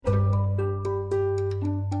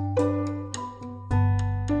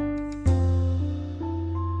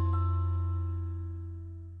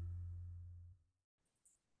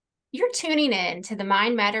You're tuning in to the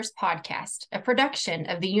Mind Matters podcast, a production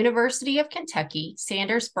of the University of Kentucky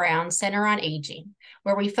Sanders Brown Center on Aging,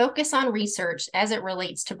 where we focus on research as it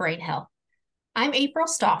relates to brain health. I'm April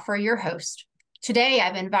Stauffer, your host. Today,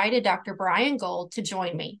 I've invited Dr. Brian Gold to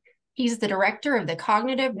join me. He's the director of the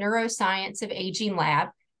Cognitive Neuroscience of Aging Lab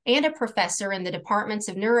and a professor in the departments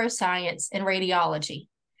of neuroscience and radiology.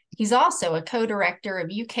 He's also a co-director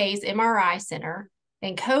of UK's MRI Center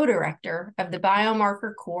and co-director of the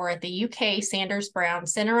Biomarker Core at the UK Sanders Brown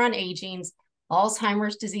Center on Aging's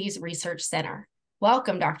Alzheimer's Disease Research Center.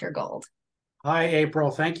 Welcome, Dr. Gold. Hi, April.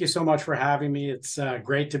 Thank you so much for having me. It's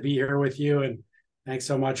great to be here with you, and thanks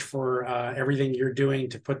so much for everything you're doing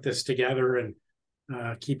to put this together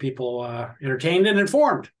and keep people entertained and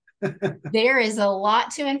informed. There is a lot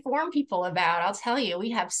to inform people about. I'll tell you, we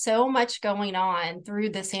have so much going on through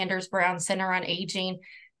the Sanders Brown Center on Aging.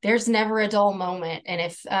 There's never a dull moment. And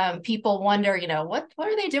if people wonder, what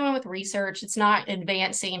are they doing with research? It's not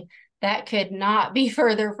advancing. That could not be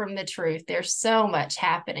further from the truth. There's so much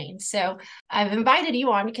happening. So I've invited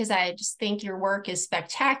you on because I just think your work is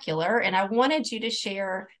spectacular. And I wanted you to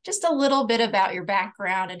share just a little bit about your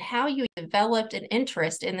background and how you developed an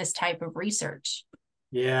interest in this type of research.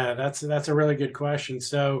 Yeah, that's a really good question.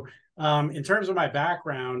 So in terms of my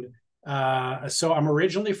background, so I'm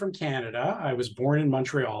originally from Canada. I was born in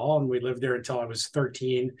Montreal and we lived there until I was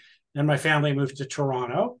 13. Then my family moved to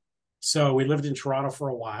Toronto. So we lived in Toronto for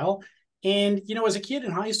a while. And, as a kid in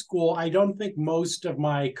high school, I don't think most of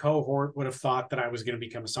my cohort would have thought that I was going to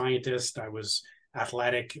become a scientist. I was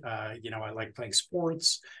athletic. I liked playing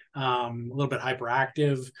sports, a little bit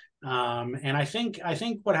hyperactive. And I think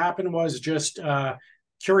what happened was just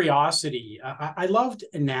curiosity. I loved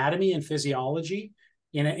anatomy and physiology.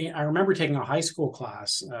 And I remember taking a high school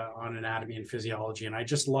class on anatomy and physiology, and I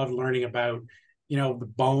just loved learning about,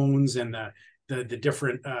 the bones and the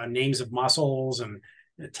different names of muscles and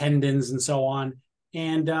tendons and so on.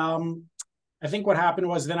 And I think what happened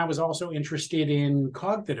was then I was also interested in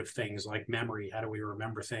cognitive things like memory. How do we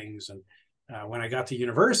remember things? And when I got to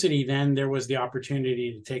university, then there was the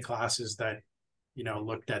opportunity to take classes that,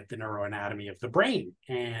 looked at the neuroanatomy of the brain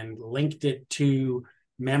and linked it to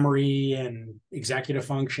memory and executive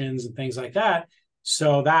functions and things like that.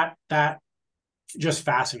 So that just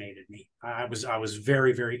fascinated me. I was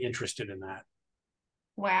very, very interested in that.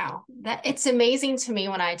 Wow, it's amazing to me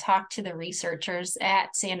when I talk to the researchers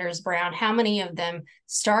at Sanders Brown, how many of them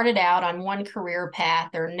started out on one career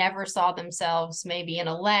path or never saw themselves maybe in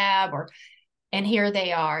a lab and here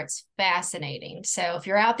they are. It's fascinating. So if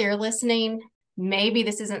you're out there listening, maybe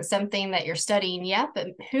this isn't something that you're studying yet, but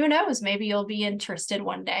who knows, maybe you'll be interested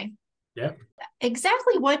one day. Yeah.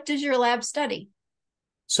 Exactly what does your lab study?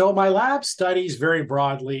 So my lab studies very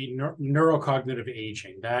broadly neurocognitive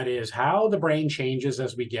aging. That is how the brain changes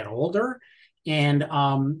as we get older and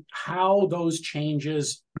how those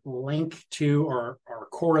changes link to or are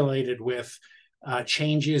correlated with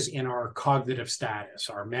changes in our cognitive status,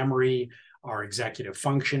 our memory, our executive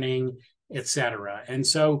functioning, et cetera. And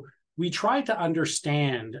so we try to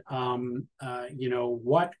understand,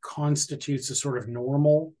 what constitutes a sort of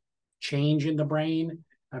normal change in the brain,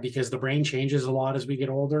 because the brain changes a lot as we get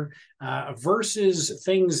older, versus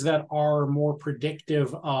things that are more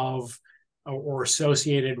predictive of or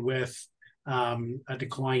associated with a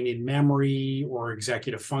decline in memory or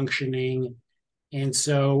executive functioning. And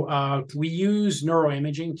so we use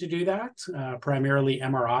neuroimaging to do that, primarily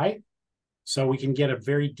MRI. So we can get a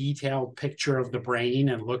very detailed picture of the brain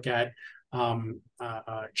and look at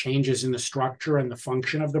changes in the structure and the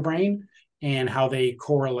function of the brain and how they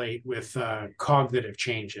correlate with cognitive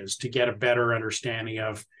changes to get a better understanding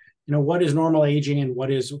of, what is normal aging and what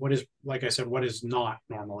is, like I said, what is not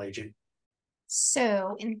normal aging.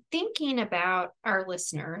 So in thinking about our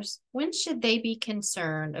listeners, when should they be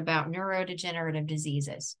concerned about neurodegenerative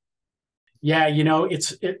diseases? Yeah,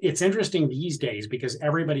 it's interesting these days because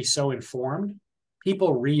everybody's so informed.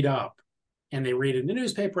 People read up and they read in the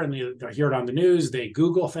newspaper and they hear it on the news. They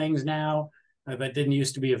Google things now that didn't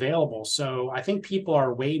used to be available. So I think people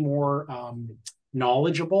are way more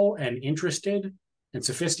knowledgeable and interested and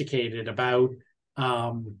sophisticated about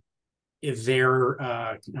if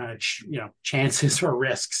their chances or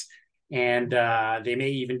risks. And they may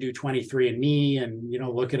even do 23andMe and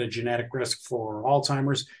look at a genetic risk for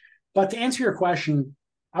Alzheimer's. But to answer your question,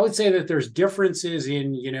 I would say that there's differences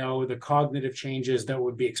in, the cognitive changes that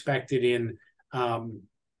would be expected in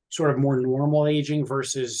sort of more normal aging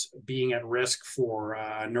versus being at risk for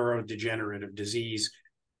neurodegenerative disease.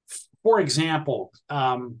 For example,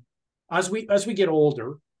 as we get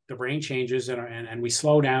older, the brain changes and we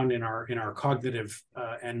slow down in our cognitive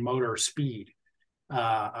and motor speed.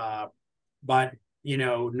 but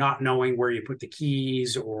not knowing where you put the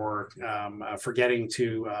keys, or forgetting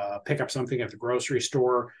to pick up something at the grocery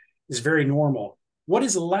store is very normal. What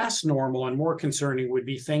is less normal and more concerning would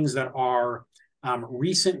be things that are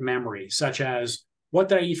recent memory, such as, what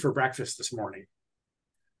did I eat for breakfast this morning?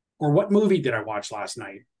 Or what movie did I watch last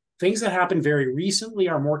night? Things that happened very recently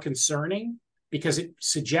are more concerning because it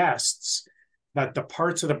suggests that the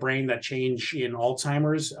parts of the brain that change in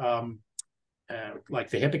Alzheimer's, like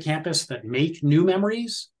the hippocampus, that make new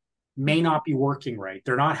memories, may not be working right.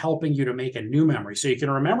 They're not helping you to make a new memory. So you can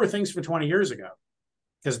remember things from 20 years ago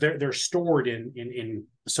because they're stored in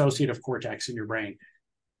associative cortex in your brain.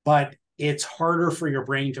 But it's harder for your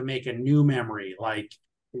brain to make a new memory, like,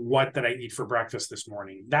 what did I eat for breakfast this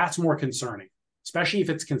morning? That's more concerning, especially if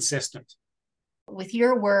it's consistent. With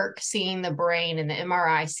your work, seeing the brain and the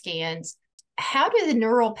MRI scans, how do the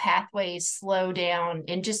neural pathways slow down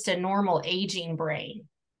in just a normal aging brain?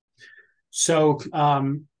 So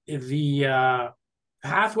the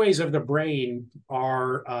pathways of the brain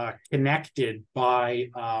are connected by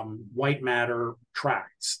white matter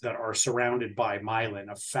tracts that are surrounded by myelin,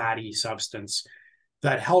 a fatty substance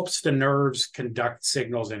that helps the nerves conduct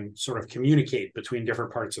signals and sort of communicate between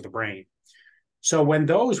different parts of the brain. So when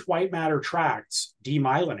those white matter tracts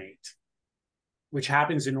demyelinate, which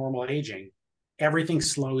happens in normal aging, everything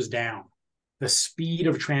slows down. The speed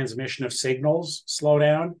of transmission of signals slow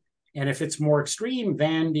down. And if it's more extreme,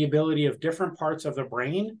 then the ability of different parts of the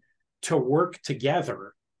brain to work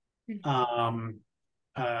together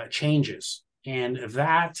changes. And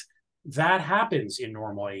that happens in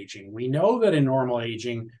normal aging. We know that in normal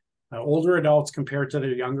aging, older adults compared to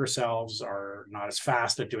their younger selves are not as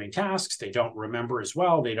fast at doing tasks. They don't remember as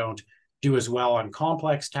well. They don't do as well on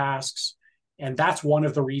complex tasks. And that's one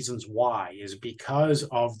of the reasons why, is because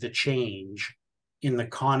of the change in the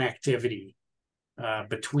connectivity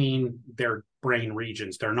between their brain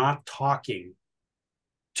regions. They're not talking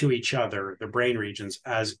to each other, the brain regions,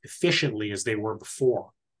 as efficiently as they were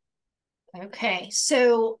before. Okay.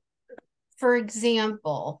 So, for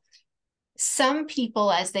example, some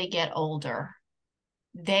people, as they get older,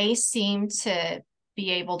 they seem to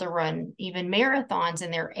be able to run even marathons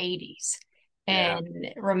in their 80s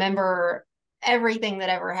and remember everything that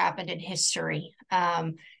ever happened in history,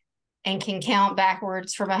 and can count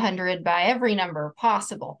backwards from 100 by every number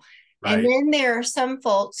possible. Right. And then there are some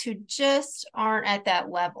folks who just aren't at that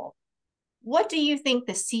level. What do you think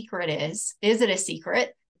the secret is? Is it a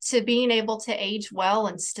secret to being able to age well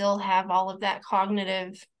and still have all of that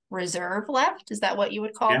cognitive reserve left? Is that what you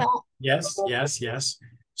would call that? Yes.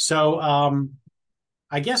 So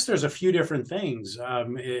I guess there's a few different things.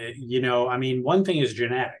 One thing is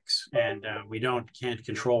genetics, and we can't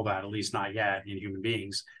control that, at least not yet, in human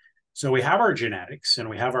beings. So we have our genetics and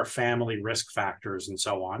we have our family risk factors and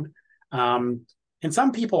so on. And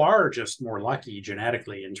some people are just more lucky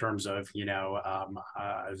genetically in terms of,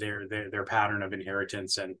 their pattern of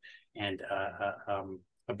inheritance and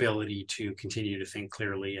ability to continue to think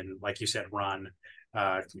clearly and, like you said, run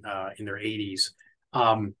in their 80s.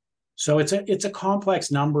 So it's a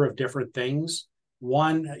complex number of different things.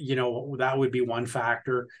 One, that would be one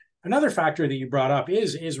factor. Another factor that you brought up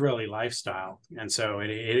is really lifestyle. And so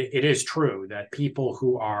it is true that people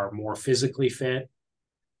who are more physically fit,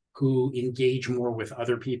 who engage more with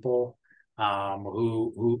other people,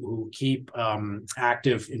 who keep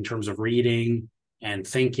active in terms of reading and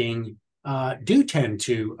thinking, do tend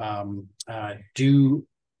to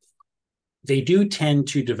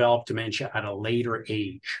develop dementia at a later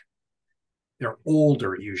age. They're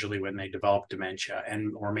older usually when they develop dementia,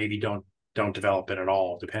 or maybe don't develop it at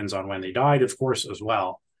all. Depends on when they died, of course, as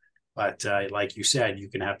well. But like you said, you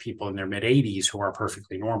can have people in their mid-80s who are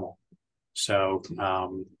perfectly normal. So,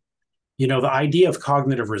 the idea of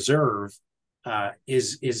cognitive reserve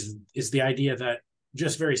is the idea that,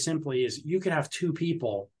 just very simply, is you could have two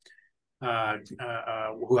people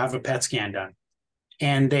who have a PET scan done,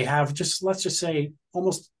 and they have let's just say,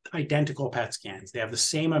 almost identical PET scans. They have the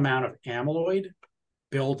same amount of amyloid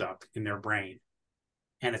buildup in their brain,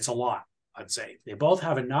 and it's a lot. I'd say they both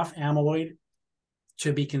have enough amyloid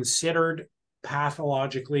to be considered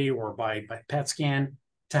pathologically or by PET scan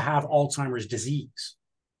to have Alzheimer's disease.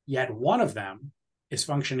 Yet one of them is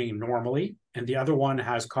functioning normally, and the other one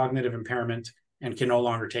has cognitive impairment and can no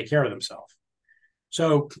longer take care of themselves.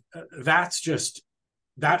 So that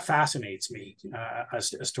fascinates me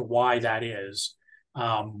as to why that is.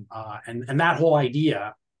 And that whole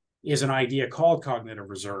idea is an idea called cognitive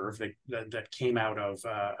reserve that came out of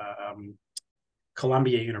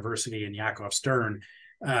Columbia University and Yakov Stern,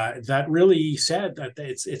 that really said that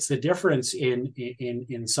it's the difference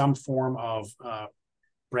in some form of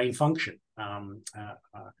brain function.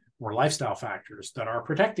 or lifestyle factors that are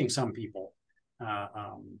protecting some people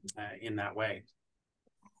in that way.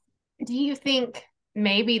 Do you think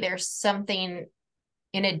maybe there's something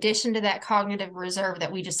in addition to that cognitive reserve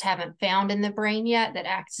that we just haven't found in the brain yet that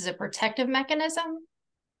acts as a protective mechanism?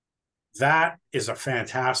 That is a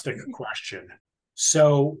fantastic question.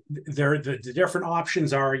 So the different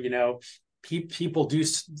options are, people do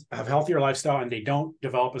have healthier lifestyle and they don't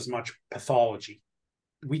develop as much pathology.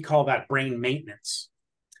 We call that brain maintenance.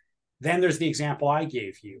 Then there's the example I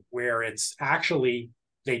gave you where it's actually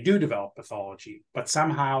they do develop pathology, but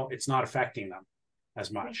somehow it's not affecting them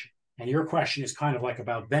as much. And your question is kind of like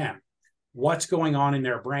about them. What's going on in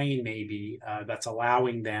their brain maybe that's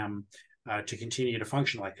allowing them to continue to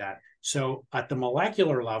function like that? So at the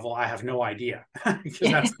molecular level, I have no idea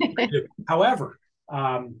because that's however,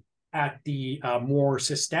 at the more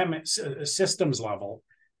systems level,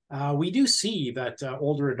 we do see that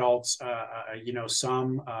older adults,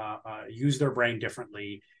 some use their brain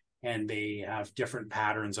differently, and they have different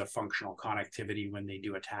patterns of functional connectivity when they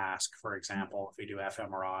do a task. For example, if they do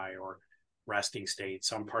fMRI or resting state,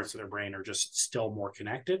 some parts of their brain are just still more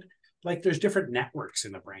connected. Like there's different networks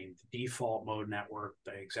in the brain, the default mode network,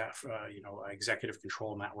 the executive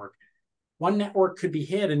control network. One network could be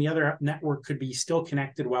hit and the other network could be still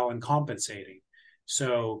connected well and compensating.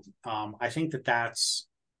 So I think that's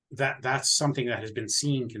something that has been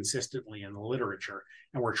seen consistently in the literature.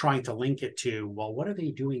 And we're trying to link it to, well, what are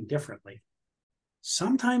they doing differently?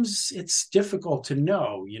 Sometimes it's difficult to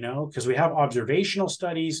know, because we have observational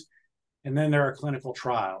studies and then there are clinical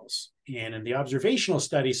trials. And in the observational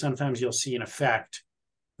study, sometimes you'll see an effect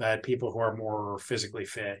that people who are more physically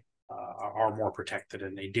fit are more protected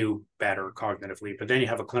and they do better cognitively. But then you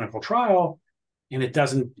have a clinical trial and it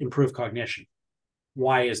doesn't improve cognition.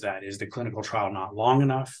 Why is that? Is the clinical trial not long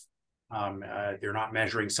enough? They're not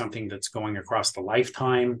measuring something that's going across the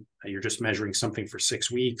lifetime. You're just measuring something for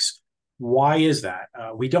 6 weeks. Why is that?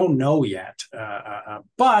 We don't know yet.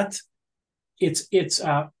 But it's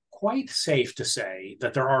quite safe to say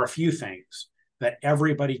that there are a few things that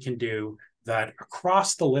everybody can do that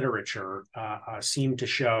across the literature seem to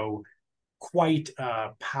show quite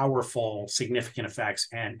powerful, significant effects,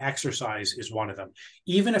 and exercise is one of them.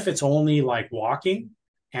 Even if it's only like walking,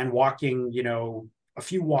 a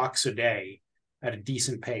few walks a day at a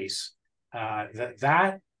decent pace,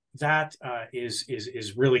 that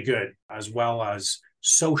is really good, as well as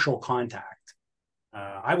social contact.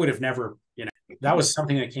 I would have never, that was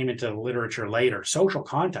something that came into the literature later. Social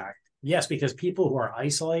contact, yes, because people who are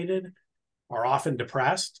isolated are often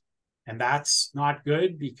depressed, and that's not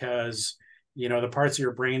good because the parts of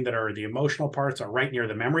your brain that are the emotional parts are right near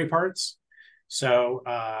the memory parts. So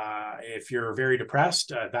if you're very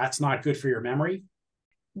depressed, that's not good for your memory.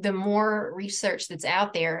 The more research that's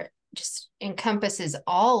out there just encompasses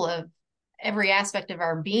all of every aspect of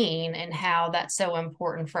our being and how that's so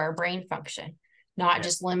important for our brain function, not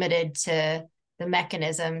just limited to the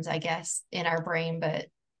mechanisms, I guess, in our brain, but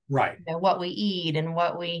right, what we eat and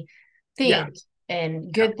what we think.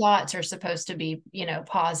 And good thoughts are supposed to be,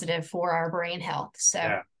 positive for our brain health.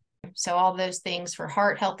 So all those things for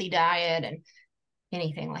heart healthy diet and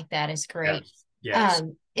anything like that is great. Yes.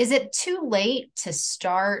 Is it too late to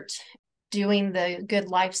start doing the good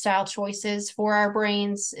lifestyle choices for our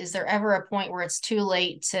brains? Is there ever a point where it's too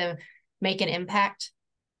late to make an impact?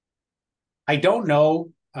 I don't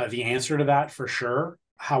know the answer to that for sure.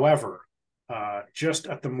 However, just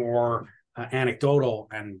at the more anecdotal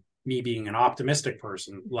and me being an optimistic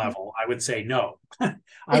person level, I would say no.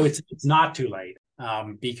 I would say it's not too late.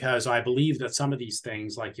 Because I believe that some of these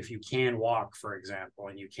things, like if you can walk, for example,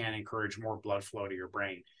 and you can encourage more blood flow to your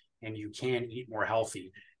brain, and you can eat more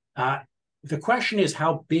healthy, the question is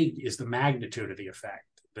how big is the magnitude of the effect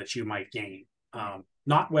that you might gain?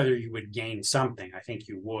 Not whether you would gain something. I think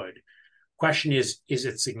you would. Question is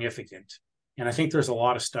it significant? And I think there's a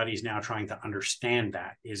lot of studies now trying to understand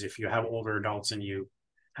that, is if you have older adults and you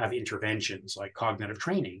have interventions like cognitive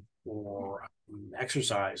training or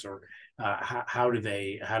exercise, or how do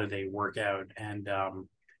they work out? And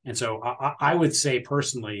so I would say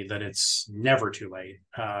personally that it's never too late.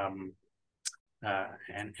 And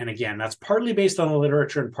again, that's partly based on the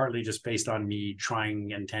literature and partly just based on me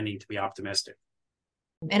intending to be optimistic.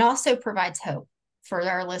 It also provides hope for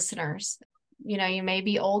our listeners. You may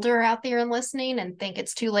be older out there and listening and think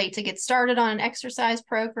it's too late to get started on an exercise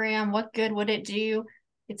program. What good would it do?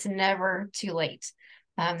 It's never too late.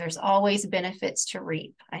 There's always benefits to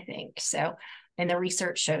reap, I think. So, and the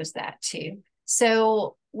research shows that too.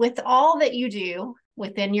 So with all that you do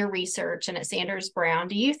within your research and at Sanders Brown,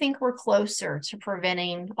 do you think we're closer to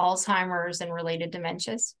preventing Alzheimer's and related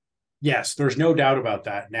dementias? Yes, there's no doubt about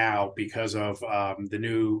that now because of the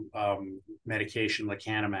new medication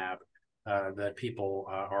lecanemab that people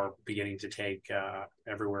are beginning to take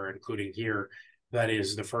everywhere, including here. That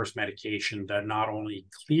is the first medication that not only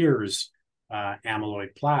clears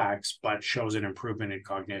amyloid plaques, but shows an improvement in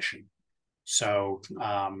cognition. So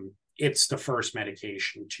it's the first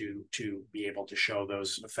medication to be able to show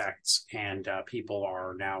those effects, and people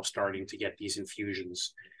are now starting to get these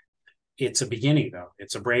infusions. It's a beginning, though.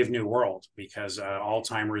 It's a brave new world because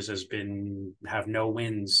Alzheimer's have no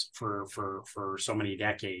wins for so many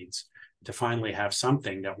decades. To finally have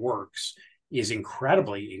something that works is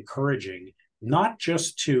incredibly encouraging, not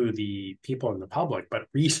just to the people in the public, but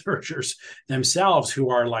researchers themselves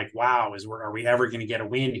who are like, wow, are we ever going to get a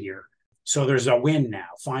win here? So there's a win now,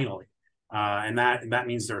 finally. And that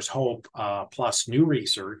means there's hope, plus new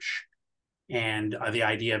research, and the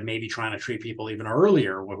idea of maybe trying to treat people even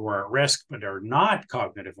earlier who are at risk but are not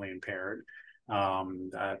cognitively impaired.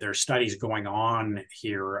 There's studies going on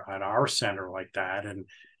here at our center like that, and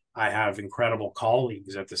I have incredible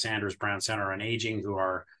colleagues at the Sanders Brown Center on Aging who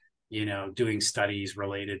are, doing studies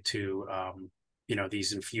related to,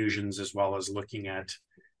 these infusions, as well as looking at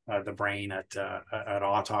the brain at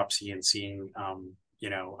autopsy and seeing,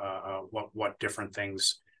 what different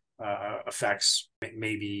things effects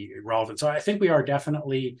may be relevant. So I think we are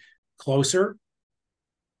definitely closer,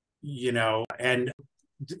 and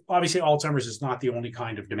obviously Alzheimer's is not the only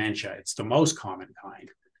kind of dementia. It's the most common kind,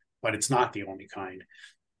 but it's not the only kind.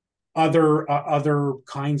 Other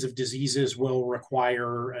kinds of diseases will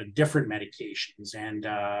require different medications, and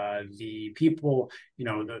the people,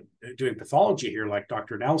 doing pathology here, like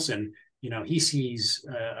Dr. Nelson, he sees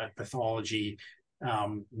pathology,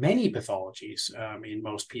 many pathologies in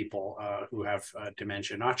most people who have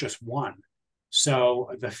dementia, not just one.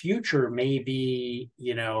 So the future may be,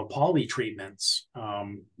 poly treatments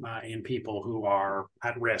in people who are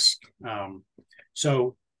at risk.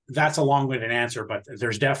 So that's a long-winded answer, but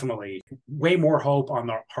there's definitely way more hope on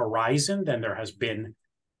the horizon than there has been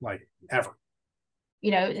ever.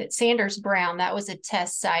 At Sanders Brown, that was a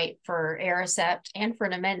test site for Aricept and for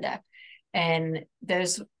Namenda. And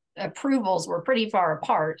those approvals were pretty far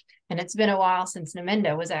apart. And it's been a while since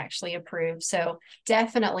Namenda was actually approved. So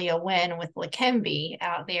definitely a win with Leqembi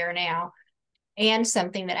out there now, and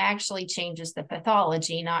something that actually changes the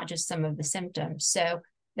pathology, not just some of the symptoms. So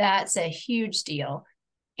that's a huge deal.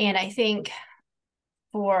 And I think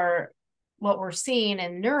for what we're seeing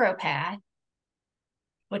in neuropath,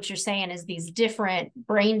 what you're saying is these different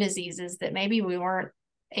brain diseases that maybe we weren't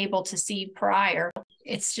able to see prior.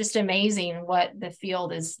 It's just amazing what the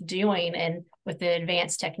field is doing, and with the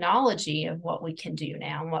advanced technology of what we can do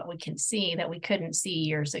now and what we can see that we couldn't see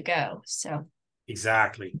years ago. So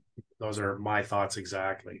exactly. Those are my thoughts.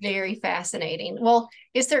 Exactly. Very fascinating. Well,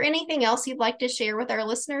 is there anything else you'd like to share with our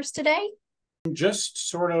listeners today? Just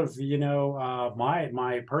sort of,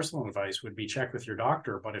 my personal advice would be check with your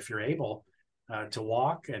doctor, but if you're able to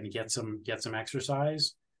walk and get some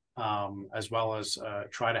exercise, as well as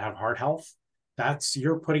try to have heart health,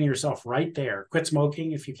 you're putting yourself right there. Quit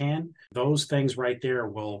smoking if you can. Those things right there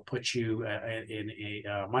will put you in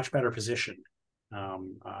a much better position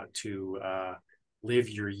to live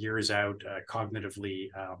your years out cognitively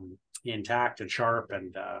intact and sharp,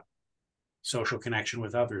 and social connection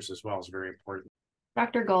with others as well is very important.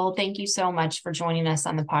 Dr. Gold, thank you so much for joining us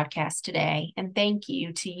on the podcast today. And thank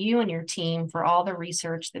you to you and your team for all the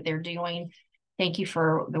research that they're doing. Thank you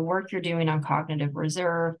for the work you're doing on cognitive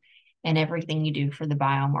reserve and everything you do for the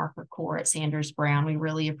biomarker core at Sanders Brown. We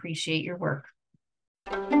really appreciate your work.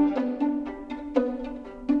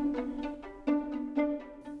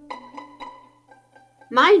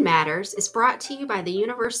 Mind Matters is brought to you by the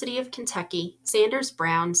University of Kentucky Sanders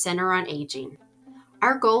Brown Center on Aging.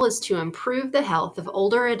 Our goal is to improve the health of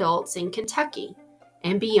older adults in Kentucky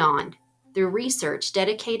and beyond through research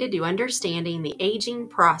dedicated to understanding the aging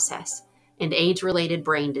process and age-related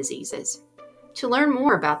brain diseases. To learn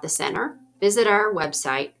more about the center, visit our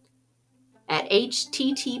website at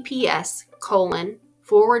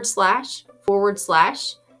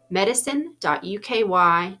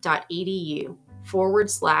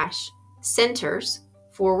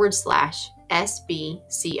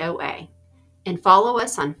and follow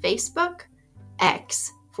us on Facebook,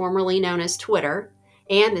 X, formerly known as Twitter,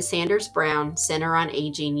 and the Sanders Brown Center on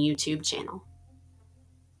Aging YouTube channel.